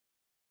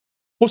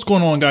What's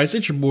going on, guys?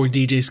 It's your boy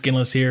DJ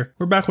Skinless here.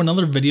 We're back with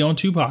another video on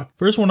Tupac.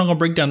 First one, I'm going to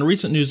break down the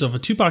recent news of a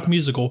Tupac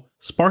musical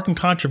sparking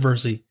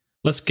controversy.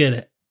 Let's get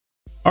it.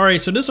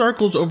 Alright, so this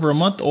article is over a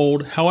month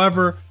old.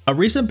 However, a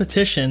recent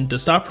petition to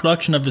stop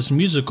production of this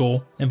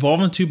musical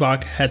involving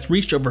Tupac has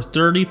reached over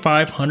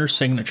 3,500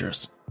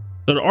 signatures.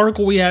 So the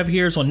article we have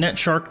here is on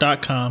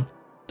netshark.com.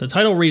 The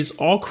title reads,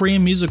 All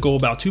Korean Musical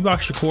About Tupac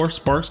Shakur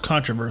Sparks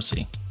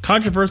Controversy.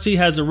 Controversy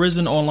has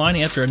arisen online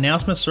after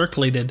announcements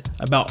circulated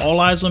about All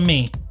Eyez on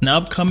Me, an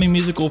upcoming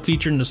musical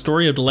featuring the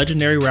story of the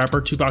legendary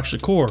rapper Tupac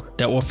Shakur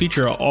that will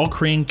feature an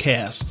all-Korean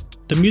cast.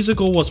 The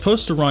musical was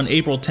supposed to run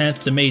April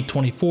 10th to May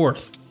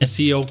 24th in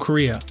Seoul,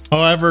 Korea.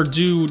 However,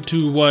 due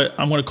to what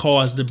I'm going to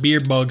call as the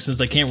beard bug, since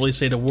I can't really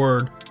say the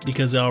word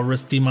because I'll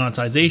risk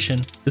demonetization,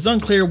 it's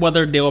unclear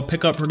whether they will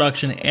pick up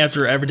production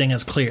after everything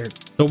has cleared.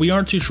 So we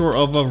aren't too sure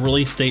of a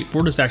release date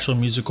for this actual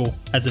musical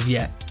as of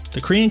yet. The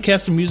Korean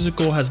cast of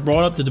musical has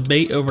brought up the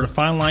debate over the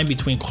fine line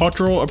between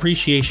cultural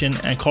appreciation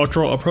and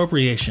cultural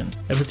appropriation.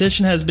 A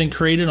petition has been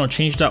created on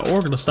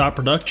change.org to stop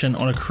production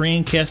on a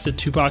Korean casted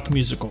Tupac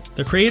musical.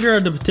 The creator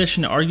of the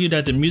petition argued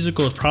that the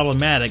musical is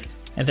problematic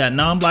and that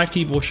non-black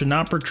people should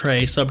not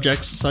portray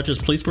subjects such as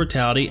police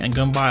brutality and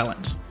gun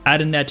violence,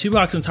 adding that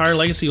Tupac's entire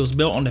legacy was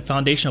built on the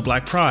foundation of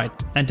black pride,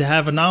 and to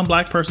have a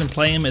non-black person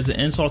play him is an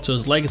insult to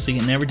his legacy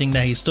and everything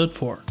that he stood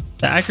for.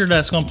 The actor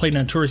that's going to play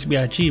Notorious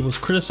B.I.G. was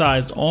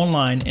criticized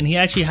online, and he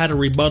actually had a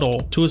rebuttal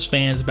to his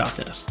fans about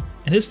this.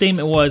 And his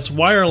statement was,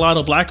 why are a lot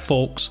of black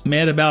folks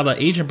mad about an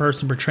Asian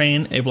person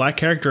portraying a black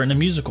character in a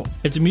musical?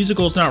 If the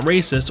musical is not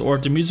racist, or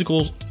if the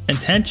musical's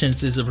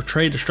intentions is to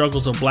portray the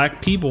struggles of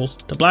black peoples,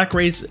 the black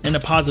race in a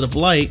positive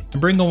light, and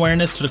bring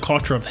awareness to the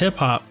culture of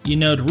hip-hop, you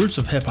know, the roots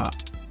of hip-hop.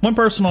 One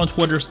person on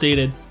Twitter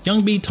stated,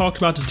 Young B talked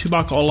about the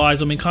Tupac All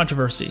Eyez on Me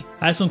controversy.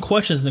 I had some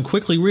questions and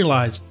quickly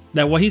realized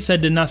that what he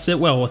said did not sit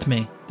well with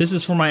me. This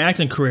is for my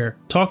acting career.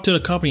 Talk to the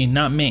company,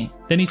 not me.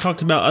 Then he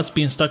talked about us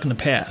being stuck in the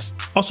past.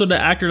 Also, the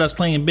actor that's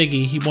playing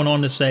Biggie, he went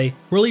on to say,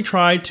 really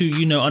try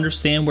to,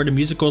 understand where the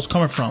musical is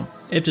coming from.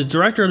 If the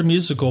director of the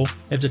musical,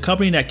 if the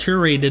company that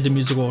curated the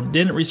musical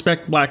didn't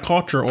respect black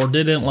culture or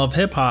didn't love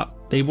hip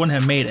hop, they wouldn't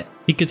have made it.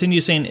 He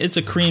continues saying, it's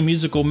a Korean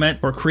musical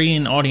meant for a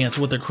Korean audience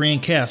with a Korean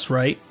cast,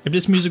 right? If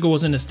this musical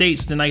was in the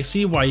States, then I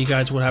see why you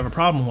guys would have a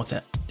problem with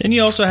it. Then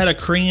you also had a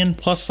Korean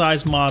plus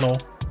size model,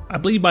 I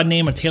believe by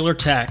name of Taylor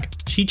Tack.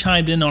 She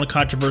chimed in on a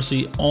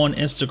controversy on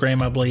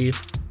Instagram, I believe.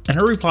 And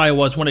her reply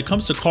was, when it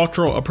comes to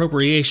cultural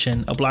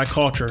appropriation of black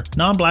culture,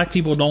 non-black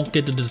people don't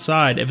get to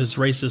decide if it's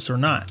racist or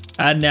not.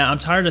 Adding that, I'm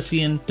tired of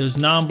seeing those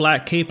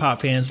non-black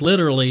K-pop fans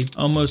literally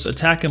almost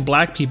attacking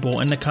black people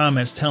in the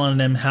comments telling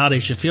them how they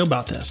should feel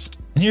about this.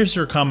 And here's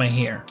her comment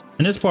here.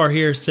 And this part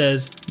here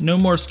says, no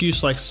more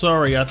excuse like,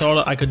 sorry, I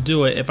thought I could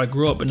do it if I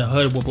grew up in the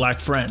hood with black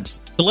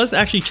friends. So let's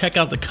actually check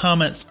out the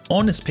comments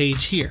on this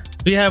page here.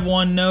 So you have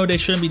one, no, they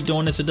shouldn't be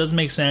doing this, it doesn't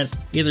make sense.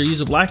 Either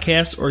use a black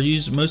cast or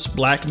use most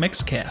black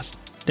mixed cast.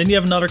 Then you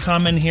have another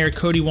comment here,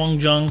 Cody Wong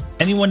Jung.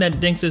 Anyone that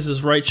thinks this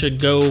is right should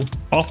go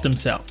off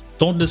themselves.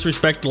 Don't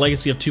disrespect the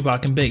legacy of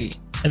Tupac and Biggie.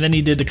 And then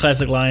he did the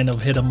classic line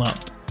of hit 'em up.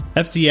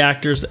 F the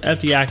actors, F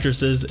the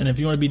actresses, and if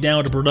you want to be down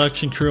with the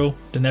production crew,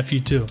 then F you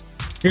too.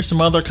 Here's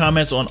some other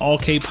comments on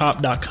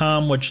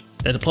allkpop.com, which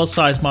that the plus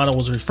size model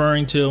was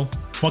referring to.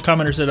 One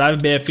commenter said, I have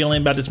a bad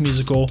feeling about this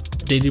musical.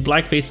 If they do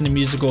blackface in the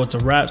musical, it's a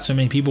wrap, so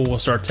many people will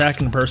start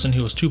attacking the person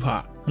who was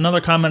Tupac.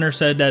 Another commenter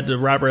said that the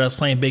rapper that's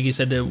playing Biggie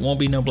said there won't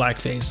be no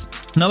blackface.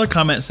 Another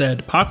comment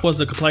said, Pac was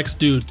a complex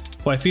dude,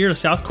 who I fear the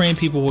South Korean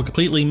people will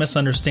completely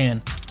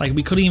misunderstand. Like,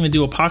 we couldn't even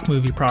do a Pac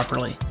movie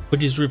properly.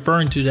 Which is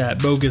referring to that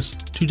bogus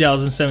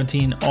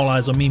 2017 All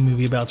Eyez on Me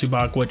movie about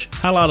Tupac, which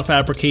had a lot of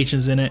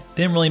fabrications in it,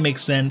 didn't really make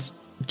sense,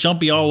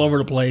 jumpy all over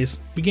the place.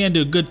 If you can't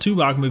do a good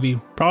Tupac movie,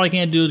 probably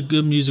can't do a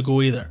good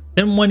musical either.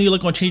 Then when you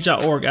look on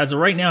change.org, as of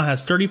right now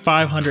has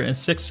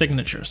 3,506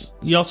 signatures.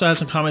 You also have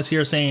some comments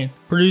here saying,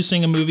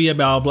 producing a movie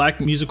about a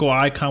black musical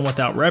icon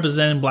without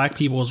representing black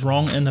people is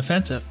wrong and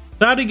offensive.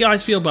 So how do you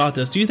guys feel about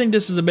this? Do you think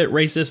this is a bit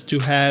racist to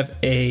have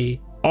a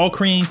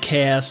all-Korean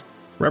cast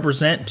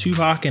represent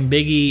Tupac and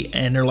Biggie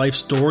and their life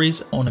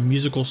stories on a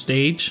musical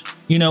stage?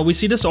 We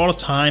see this all the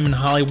time in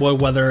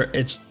Hollywood, whether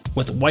it's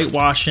with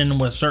whitewashing,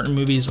 with certain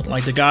movies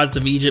like the Gods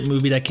of Egypt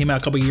movie that came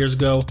out a couple years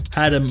ago,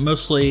 had a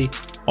mostly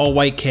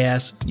all-white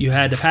cast. You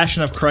had The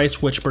Passion of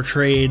Christ, which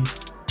portrayed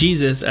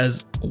Jesus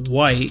as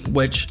white,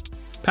 which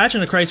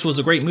Passion of Christ was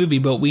a great movie,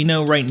 but we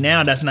know right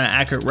now that's not an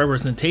accurate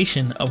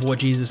representation of what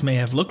Jesus may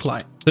have looked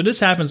like. So this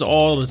happens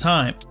all the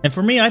time. And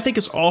for me, I think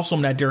it's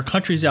awesome that there are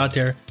countries out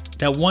there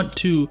that want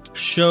to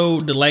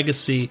show the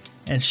legacy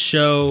and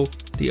show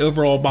the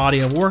overall body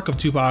of work of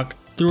Tupac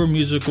through a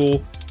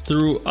musical,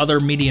 through other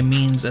media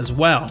means as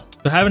well.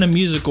 So having a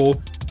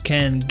musical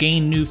can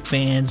gain new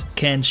fans,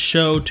 can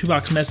show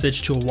Tupac's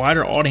message to a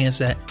wider audience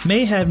that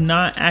may have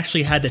not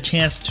actually had the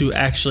chance to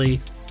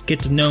actually get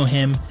to know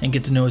him and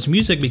get to know his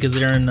music because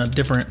they're in a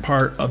different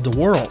part of the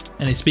world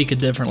and they speak a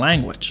different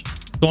language.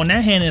 So on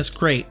that hand, it's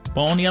great.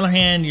 But on the other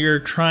hand, you're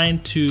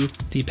trying to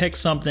depict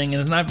something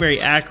and it's not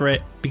very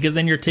accurate because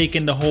then you're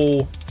taking the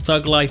whole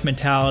thug life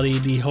mentality,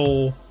 the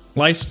whole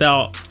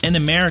lifestyle in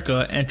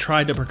America and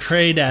tried to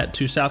portray that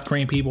to South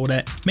Korean people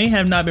that may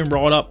have not been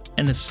brought up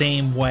in the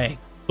same way.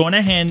 So on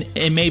that hand,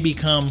 it may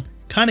become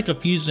kind of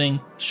confusing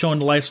showing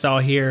the lifestyle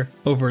here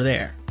over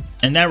there.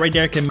 And that right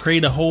there can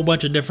create a whole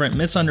bunch of different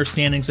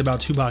misunderstandings about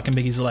Tupac and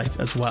Biggie's life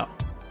as well.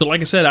 So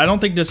like I said, I don't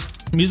think this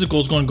musical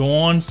is going to go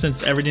on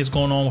since everything's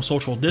going on with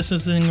social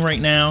distancing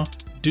right now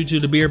due to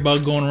the beer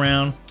bug going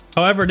around.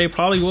 However, they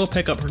probably will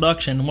pick up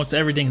production once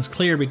everything's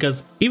clear,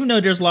 because even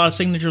though there's a lot of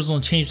signatures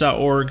on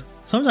change.org,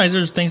 sometimes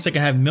there's things that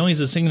can have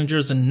millions of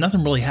signatures and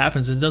nothing really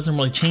happens. It doesn't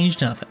really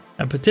change nothing.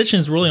 A petition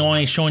is really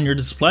only showing your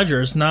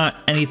displeasure. It's not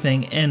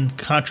anything in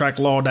contract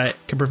law that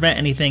can prevent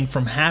anything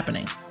from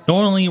happening. The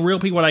only real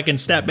people that can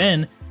step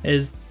in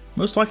is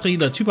most likely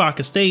the Tupac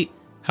estate.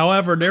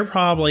 However, they're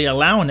probably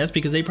allowing this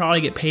because they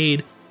probably get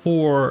paid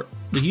for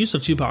the use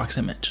of Tupac's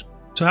image.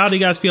 So how do you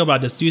guys feel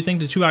about this? Do you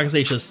think the Tupac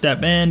estate should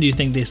step in? Do you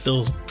think they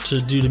still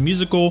should do the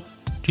musical?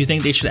 Do you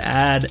think they should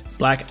add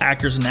black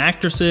actors and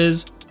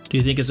actresses? Do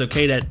you think it's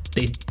okay that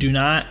they do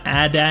not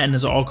add that and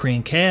it's all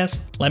Korean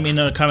cast? Let me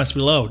know in the comments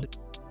below.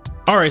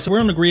 Alright, so we're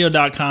on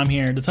thegrio.com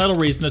here. The title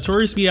reads,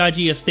 Notorious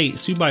B.I.G. estate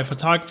sued by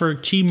photographer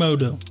Chi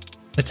Modu.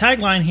 The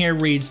tagline here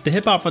reads, the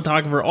hip-hop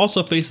photographer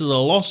also faces a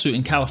lawsuit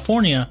in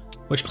California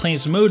which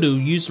claims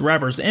Modu used the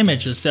rapper's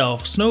image to sell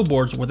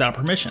snowboards without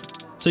permission.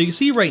 So you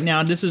see right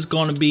now, this is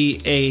going to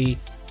be a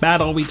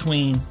battle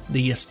between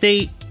the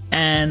estate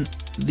and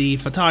the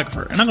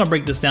photographer. And I'm going to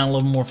break this down a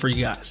little more for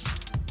you guys.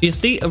 The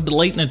estate of the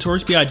late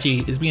Notorious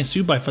B.I.G. is being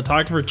sued by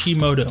photographer Chi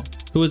Modu,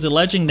 who is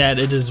alleging that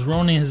it is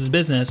ruining his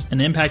business and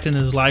impacting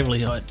his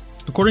livelihood.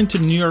 According to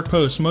the New York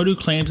Post, Modu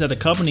claims that the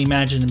company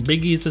managing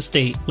Biggie's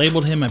estate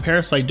labeled him a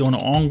parasite during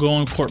an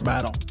ongoing court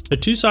battle. The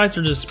two sides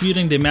are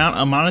disputing the amount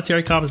of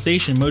monetary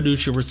compensation Modu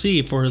should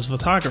receive for his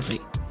photography.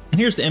 And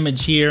here's the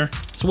image here.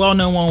 It's a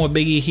well-known one with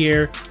Biggie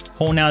here,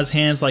 holding out his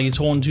hands like he's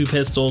holding two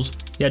pistols.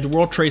 You have the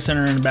World Trade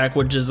Center in the back,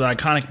 which is an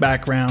iconic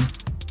background.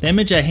 The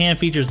image at hand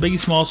features Biggie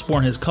Smalls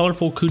sporting his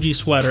colorful Coogee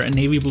sweater and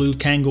navy blue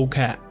Kangol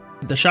cap.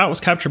 The shot was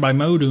captured by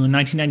Modu in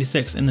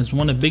 1996 and is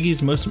one of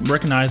Biggie's most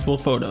recognizable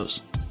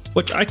photos.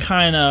 Which I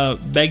kind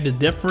of beg to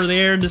differ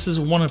there. This is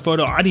one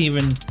photo I didn't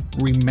even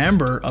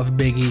remember of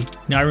Biggie.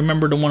 Now I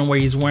remember the one where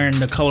he's wearing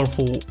the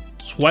colorful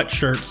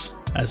sweatshirts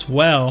as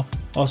well.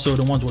 Also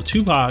the ones with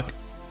Tupac.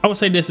 I would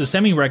say this is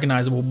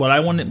semi-recognizable, but I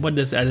wouldn't put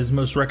this as his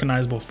most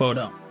recognizable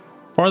photo.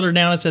 Farther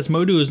down it says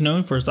Modu is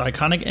known for his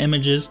iconic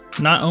images,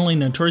 not only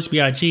Notorious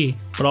B.I.G.,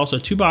 but also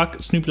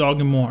Tupac, Snoop Dogg,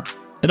 and more.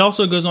 It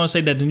also goes on to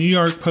say that the New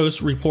York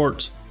Post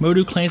reports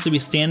Modu claims to be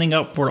standing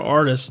up for the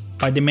artist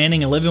by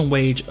demanding a living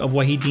wage of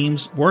what he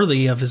deems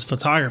worthy of his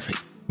photography.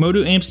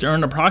 Modu aims to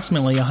earn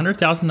approximately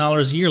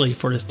 $100,000 yearly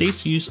for the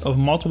state's use of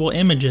multiple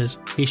images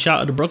he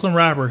shot of the Brooklyn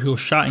rapper who was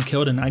shot and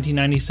killed in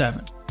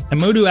 1997. And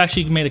Modu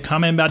actually made a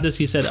comment about this.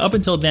 He said, up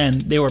until then,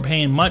 they were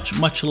paying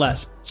much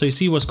less. So you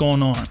see what's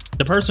going on.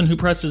 The person who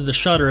presses the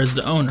shutter is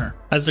the owner.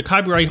 As the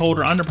copyright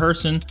holder, I'm the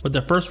person with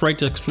the first right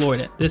to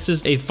exploit it. This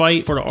is a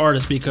fight for the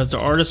artist because the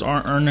artists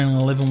aren't earning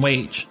a living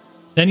wage.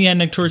 Then you had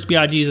Notorious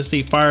B.I.G.'s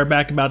estate fire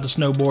back about the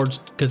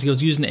snowboards because he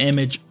was using the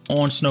image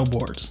on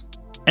snowboards.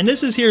 And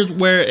this is here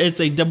where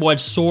it's a double-edged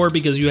sword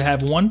because you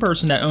have one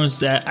person that owns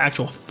that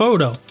actual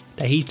photo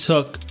that he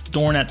took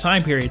during that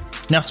time period.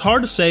 Now it's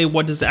hard to say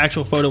what this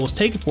actual photo was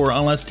taken for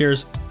unless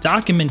there's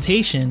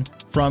documentation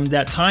from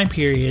that time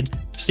period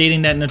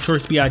stating that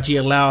Notorious B.I.G.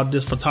 allowed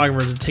this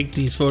photographer to take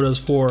these photos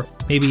for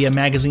maybe a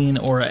magazine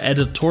or an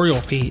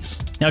editorial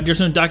piece. Now if there's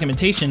no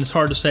documentation, it's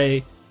hard to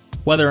say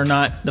whether or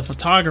not the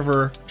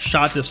photographer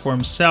shot this for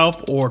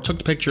himself or took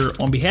the picture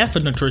on behalf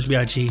of Notorious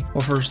B.I.G.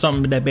 or for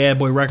something that Bad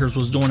Boy Records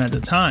was doing at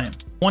the time.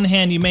 On one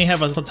hand, you may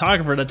have a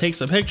photographer that takes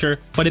a picture,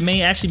 but it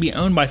may actually be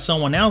owned by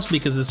someone else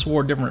because it's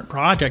for a different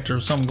project or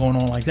something going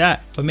on like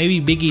that. But maybe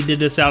Biggie did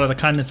this out of the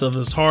kindness of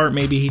his heart.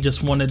 Maybe he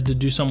just wanted to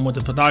do something with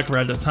the photographer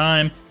at the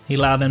time. He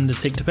allowed them to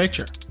take the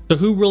picture. So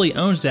who really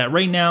owns that?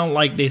 Right now,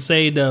 like they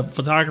say, the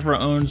photographer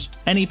owns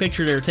any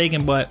picture they're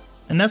taking,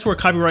 and that's where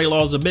copyright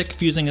law is a bit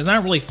confusing. It's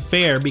not really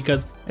fair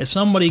because if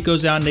somebody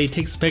goes out and they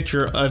takes a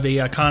picture of a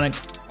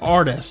iconic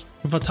artist,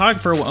 the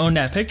photographer will own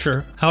that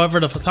picture. However,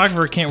 the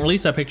photographer can't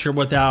release that picture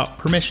without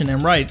permission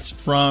and rights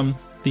from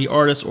the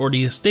artist or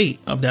the estate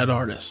of that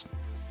artist.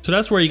 So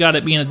that's where you got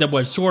it being a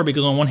double-edged sword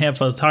because on one hand,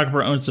 the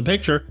photographer owns the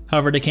picture.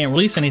 However, they can't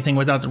release anything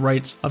without the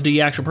rights of the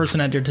actual person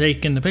that they're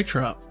taking the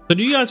picture of. So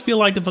do you guys feel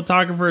like the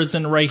photographer is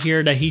in the right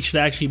here, that he should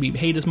actually be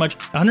paid as much?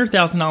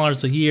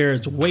 $100,000 a year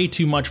is way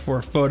too much for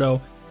a photo.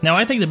 Now,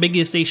 I think the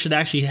Biggie estate should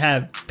actually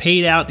have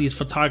paid out these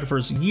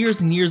photographers years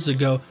and years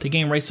ago to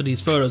gain rights to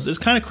these photos. It's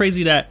kind of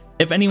crazy that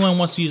if anyone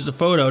wants to use the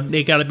photo,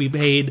 they got to be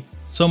paid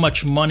so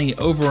much money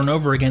over and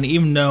over again,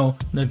 even though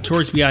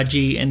Notorious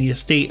B.I.G. and the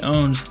estate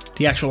owns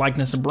the actual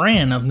likeness and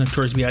brand of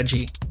Notorious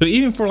B.I.G. So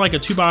even for like a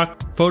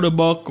Tupac photo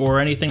book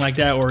or anything like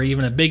that, or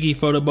even a Biggie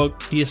photo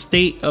book, the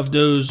estate of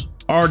those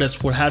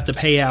artists would have to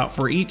pay out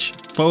for each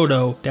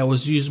photo that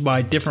was used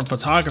by different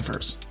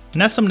photographers.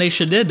 And that's something they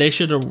should have did. They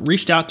should have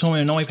reached out to him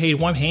and only paid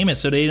one payment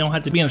so they don't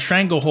have to be in a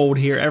stranglehold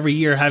here every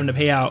year having to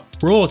pay out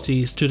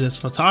royalties to this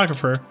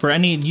photographer for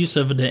any use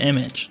of the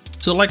image.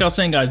 So like I was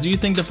saying, guys, do you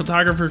think the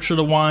photographer should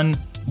have won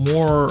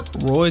more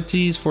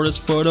royalties for this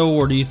photo,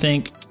 or do you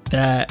think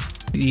that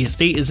the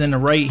estate is in the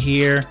right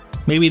here?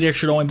 Maybe there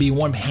should only be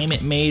one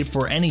payment made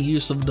for any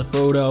use of the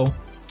photo.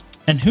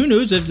 And who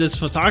knows if this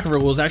photographer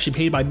was actually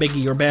paid by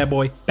Biggie or Bad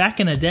Boy back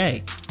in the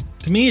day.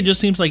 To me, it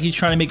just seems like he's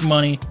trying to make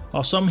money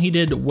off something he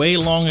did way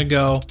long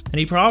ago, and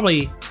he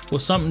probably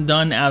was something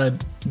done out of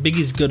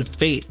Biggie's good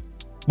faith.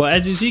 But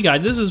as you see,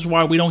 guys, this is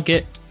why we don't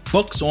get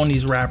books on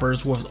these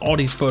rappers with all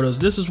these photos.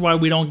 This is why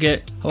we don't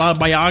get a lot of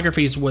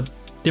biographies with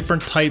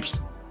different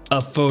types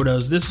of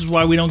photos. This is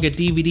why we don't get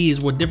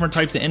DVDs with different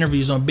types of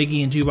interviews on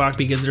Biggie and Tupac,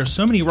 because there's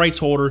so many rights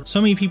holders,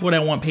 so many people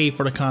that want paid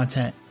for the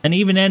content. And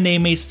even then, they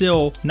may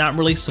still not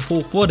release the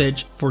full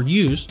footage for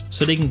use,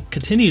 so they can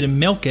continue to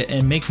milk it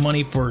and make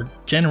money for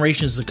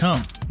generations to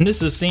come. And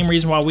this is the same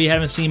reason why we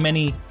haven't seen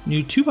many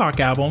new Tupac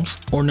albums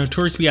or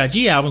Notorious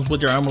B.I.G. albums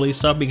with their unreleased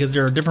stuff, because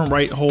there are different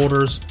right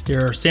holders,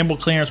 there are sample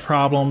clearance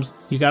problems,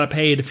 you gotta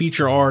pay the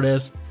feature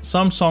artist.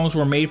 Some songs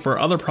were made for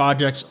other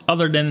projects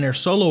other than their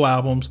solo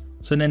albums,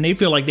 so then they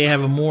feel like they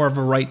have more of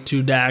a right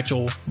to the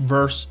actual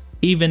verse,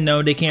 even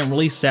though they can't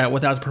release that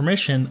without the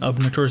permission of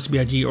Notorious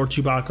B.I.G. or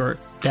Tupac or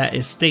that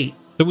estate.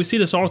 So we see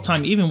this all the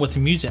time, even with the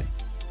music.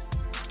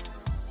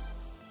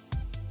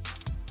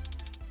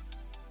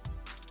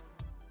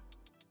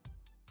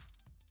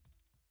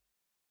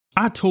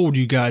 I told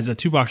you guys that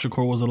Tupac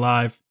Shakur was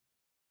alive.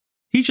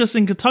 He's just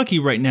in Kentucky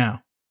right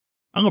now.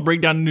 I'm gonna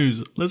break down the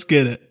news. Let's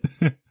get it.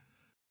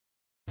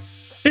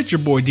 It's your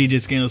boy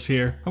DJ Scandalous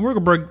here, and we're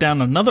gonna break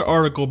down another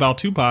article about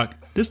Tupac.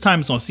 This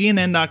time it's on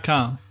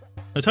CNN.com.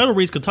 The title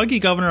reads, Kentucky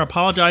governor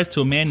apologized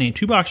to a man named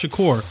Tupac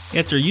Shakur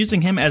after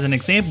using him as an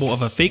example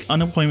of a fake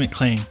unemployment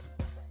claim.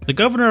 The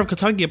governor of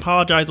Kentucky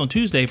apologized on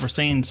Tuesday for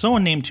saying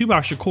someone named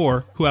Tupac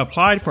Shakur, who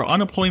applied for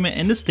unemployment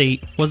in the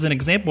state, was an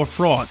example of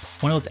fraud,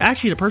 when it was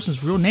actually the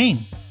person's real name.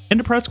 In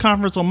the press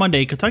conference on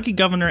Monday, Kentucky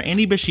Governor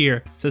Andy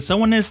Beshear said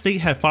someone in the state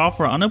had filed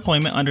for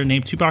unemployment under the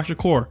name Tupac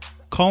Shakur,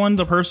 calling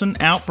the person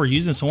out for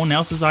using someone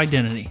else's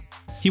identity.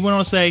 He went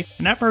on to say,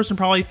 and that person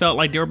probably felt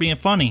like they were being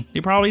funny.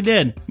 They probably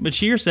did.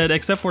 Beshear said,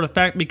 except for the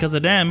fact because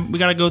of them, we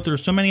gotta go through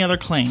so many other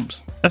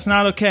claims. That's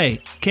not okay.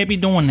 Can't be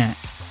doing that.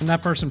 And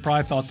that person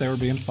probably thought they were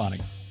being funny.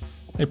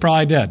 They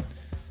probably did.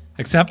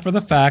 Except for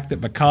the fact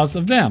that because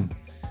of them,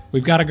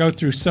 we've got to go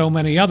through so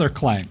many other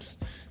claims.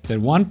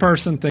 That one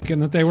person thinking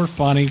that they were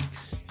funny,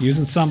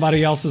 using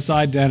somebody else's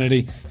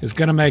identity, is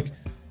going to make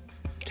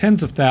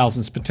tens of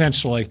thousands,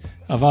 potentially,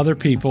 of other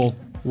people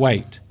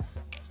wait.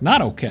 It's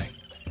not okay.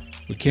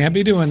 We can't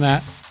be doing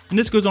that. And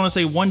this goes on to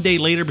say, one day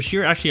later,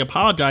 Beshear actually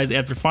apologized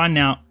after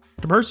finding out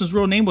the person's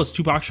real name was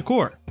Tupac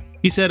Shakur.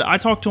 He said, I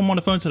talked to him on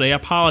the phone today. I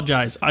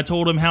apologized. I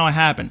told him how it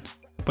happened.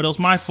 But it was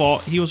my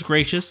fault. He was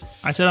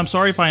gracious. I said I'm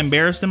sorry if I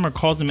embarrassed him or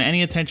caused him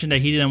any attention that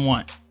he didn't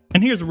want.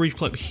 And here's a brief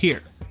clip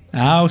here.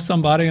 I owe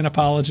somebody an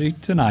apology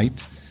tonight.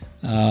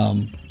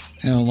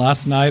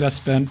 Last night I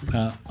spent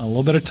a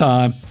little bit of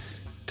time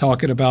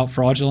talking about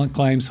fraudulent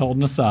claims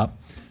holding us up.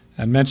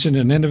 I mentioned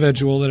an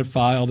individual that had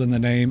filed in the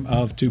name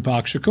of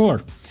Tupac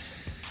Shakur.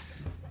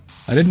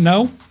 I didn't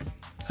know,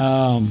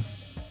 and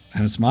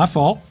it's my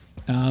fault,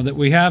 that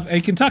we have a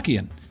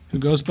Kentuckian who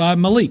goes by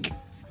Malik,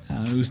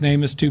 whose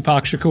name is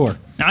Tupac Shakur.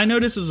 Now, I know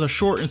this is a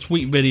short and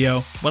sweet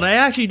video, but I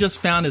actually just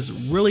found this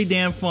really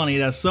damn funny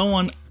that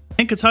someone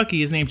in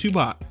Kentucky is named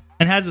Tupac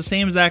and has the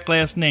same exact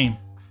last name.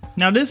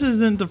 Now, this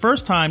isn't the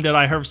first time that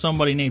I heard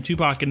somebody named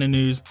Tupac in the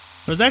news.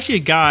 There was actually a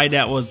guy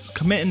that was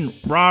committing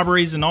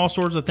robberies and all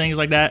sorts of things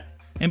like that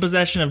in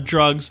possession of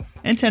drugs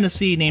in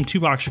Tennessee named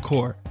Tupac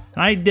Shakur.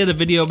 And I did a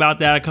video about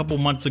that a couple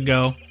months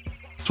ago.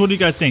 So what do you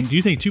guys think? Do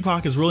you think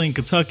Tupac is really in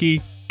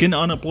Kentucky getting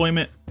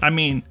unemployment? I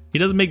mean, he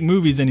doesn't make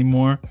movies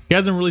anymore. He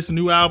hasn't released a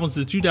new album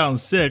since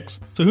 2006.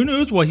 So who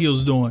knows what he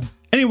was doing?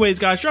 Anyways,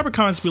 guys, drop your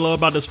comments below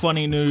about this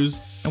funny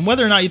news and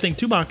whether or not you think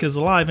Tupac is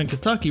alive in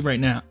Kentucky right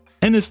now,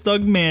 in his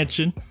thug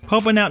mansion,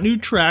 pumping out new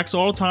tracks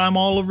all the time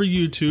all over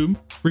YouTube,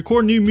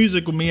 recording new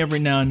music with me every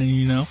now and then,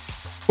 you know?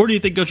 Or do you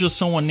think it's just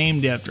someone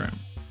named after him?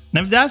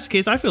 And if that's the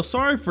case, I feel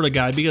sorry for the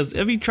guy, because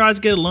if he tries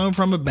to get a loan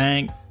from a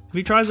bank, if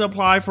he tries to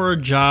apply for a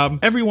job,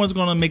 everyone's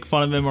going to make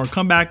fun of him or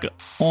come back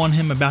on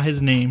him about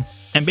his name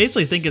and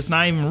basically think it's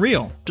not even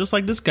real, just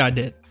like this guy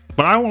did.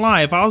 But I won't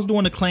lie, if I was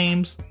doing the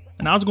claims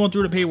and I was going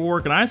through the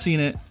paperwork and I seen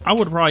it, I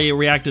would have probably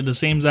reacted the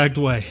same exact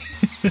way.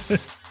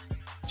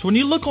 So when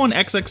you look on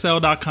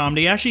XXL.com,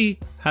 they actually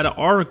had an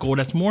article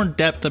that's more in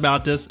depth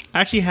about this,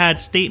 actually had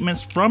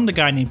statements from the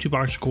guy named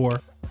Tupac Shakur.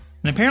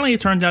 And apparently it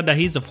turns out that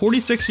he's a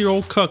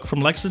 46-year-old cook from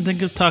Lexington,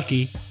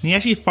 Kentucky, and he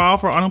actually filed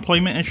for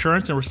unemployment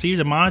insurance and received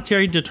a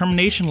monetary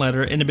determination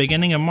letter in the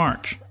beginning of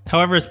March.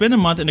 However, it's been a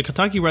month and the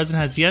Kentucky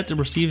resident has yet to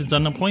receive his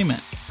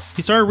unemployment.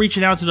 He started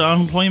reaching out to the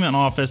unemployment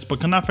office but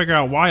could not figure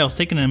out why it was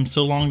taking him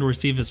so long to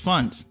receive his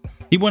funds.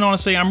 He went on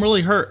to say, I'm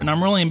really hurt and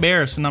I'm really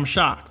embarrassed and I'm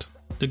shocked.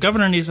 The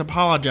governor needs to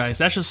apologize,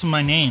 that's just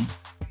my name.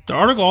 The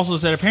article also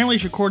said apparently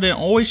Shakur didn't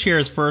always share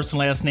his first and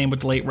last name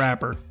with the late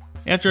rapper.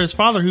 After his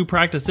father, who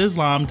practiced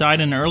Islam, died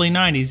in the early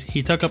 90s,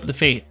 he took up the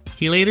faith.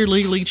 He later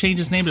legally changed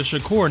his name to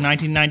Shakur in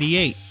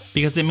 1998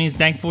 because it means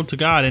thankful to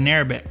God in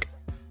Arabic.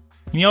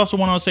 And he also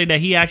went on to say that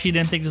he actually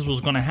didn't think this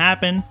was going to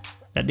happen,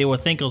 that they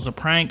would think it was a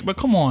prank. But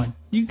come on,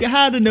 you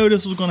had to know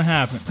this was going to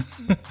happen.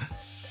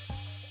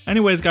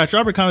 Anyways, guys,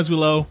 drop your comments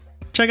below.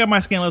 Check out my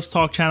Scandalous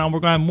Talk channel. We're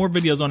going to have more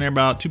videos on there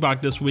about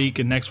Tupac this week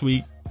and next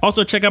week.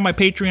 Also, check out my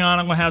Patreon.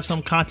 I'm going to have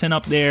some content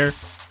up there.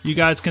 You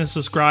guys can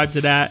subscribe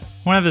to that. I'm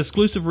going to have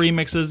exclusive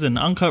remixes and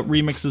uncut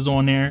remixes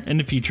on there in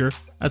the future.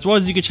 As well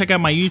as you can check out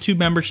my YouTube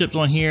memberships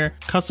on here.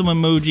 Custom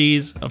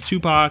emojis of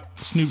Tupac,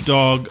 Snoop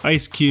Dogg,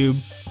 Ice Cube.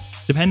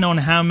 Depending on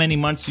how many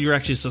months you're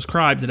actually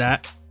subscribed to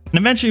that. And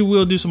eventually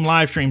we'll do some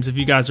live streams if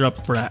you guys are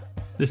up for that.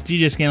 This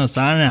DJ Scandalous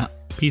signing out.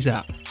 Peace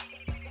out.